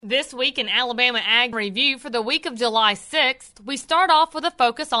This week in Alabama Ag Review for the week of July 6th, we start off with a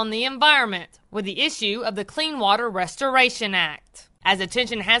focus on the environment with the issue of the Clean Water Restoration Act. As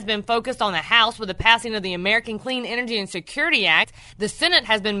attention has been focused on the House with the passing of the American Clean Energy and Security Act, the Senate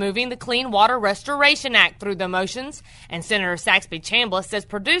has been moving the Clean Water Restoration Act through the motions, and Senator Saxby Chambliss says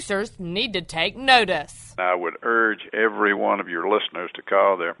producers need to take notice. I would urge every one of your listeners to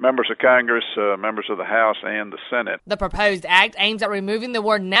call their members of Congress, members of the House, and the Senate. The proposed act aims at removing the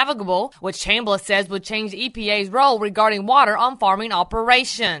word navigable, which Chambliss says would change EPA's role regarding water on farming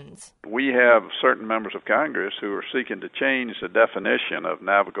operations. We have certain members of Congress who are seeking to change the definition of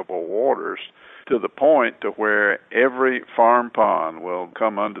navigable waters to the point to where every farm pond will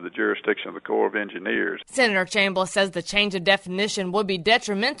come under the jurisdiction of the Corps of Engineers. Senator Chambliss says the change of definition would be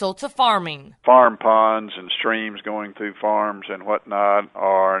detrimental to farming. Farm ponds and streams going through farms and whatnot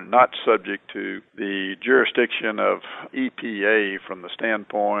are not subject to the jurisdiction of EPA from the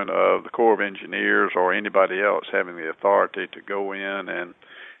standpoint of the Corps of Engineers or anybody else having the authority to go in and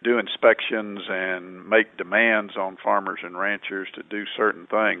do inspections and make demands on farmers and ranchers to do certain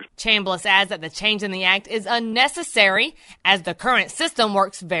things. Chambliss adds that the change in the act is unnecessary as the current system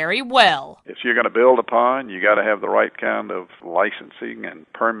works very well. If you're going to build a pond, you got to have the right kind of licensing and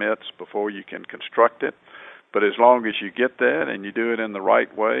permits before you can construct it. But as long as you get that and you do it in the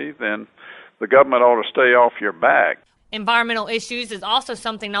right way, then the government ought to stay off your back. Environmental issues is also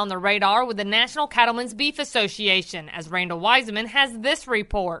something on the radar with the National Cattlemen's Beef Association, as Randall Wiseman has this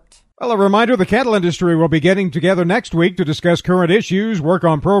report. Well, a reminder, the cattle industry will be getting together next week to discuss current issues, work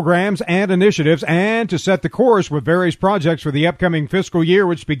on programs and initiatives, and to set the course with various projects for the upcoming fiscal year,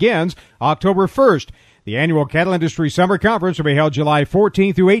 which begins October 1st. The annual Cattle Industry Summer Conference will be held July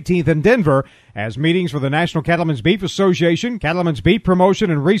 14th through 18th in Denver, as meetings for the National Cattlemen's Beef Association, Cattlemen's Beef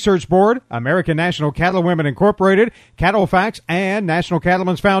Promotion and Research Board, American National Cattlewomen Incorporated, Cattle Facts, and National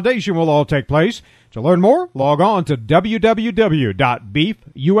Cattlemen's Foundation will all take place. To learn more, log on to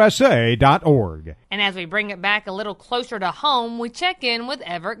www.beefusa.org. And as we bring it back a little closer to home, we check in with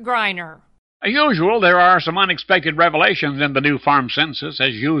Everett Greiner. As usual, there are some unexpected revelations in the new farm census.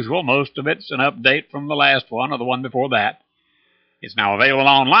 As usual, most of it's an update from the last one or the one before that. It's now available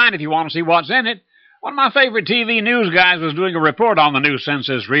online if you want to see what's in it. One of my favorite TV news guys was doing a report on the new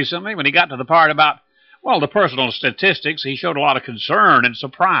census recently. When he got to the part about, the personal statistics, he showed a lot of concern and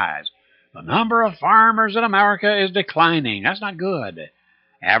surprise. The number of farmers in America is declining. That's not good.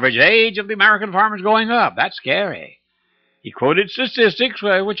 Average age of the American farmer is going up. That's scary. He quoted statistics,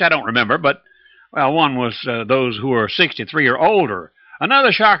 which I don't remember, but one was those who are 63 or older.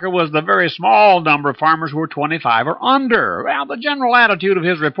 Another shocker was the very small number of farmers who were 25 or under. Well, the general attitude of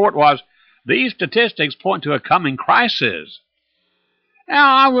his report was, these statistics point to a coming crisis.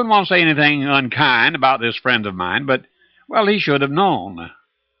 Now, I wouldn't want to say anything unkind about this friend of mine, but, he should have known.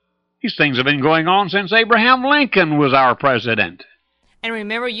 These things have been going on since Abraham Lincoln was our president. And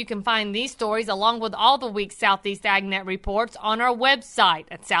remember, you can find these stories along with all the week's Southeast AgNet reports on our website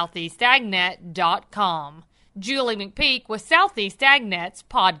at southeastagnet.com. Julie McPeak with Southeast AgNet's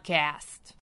podcast.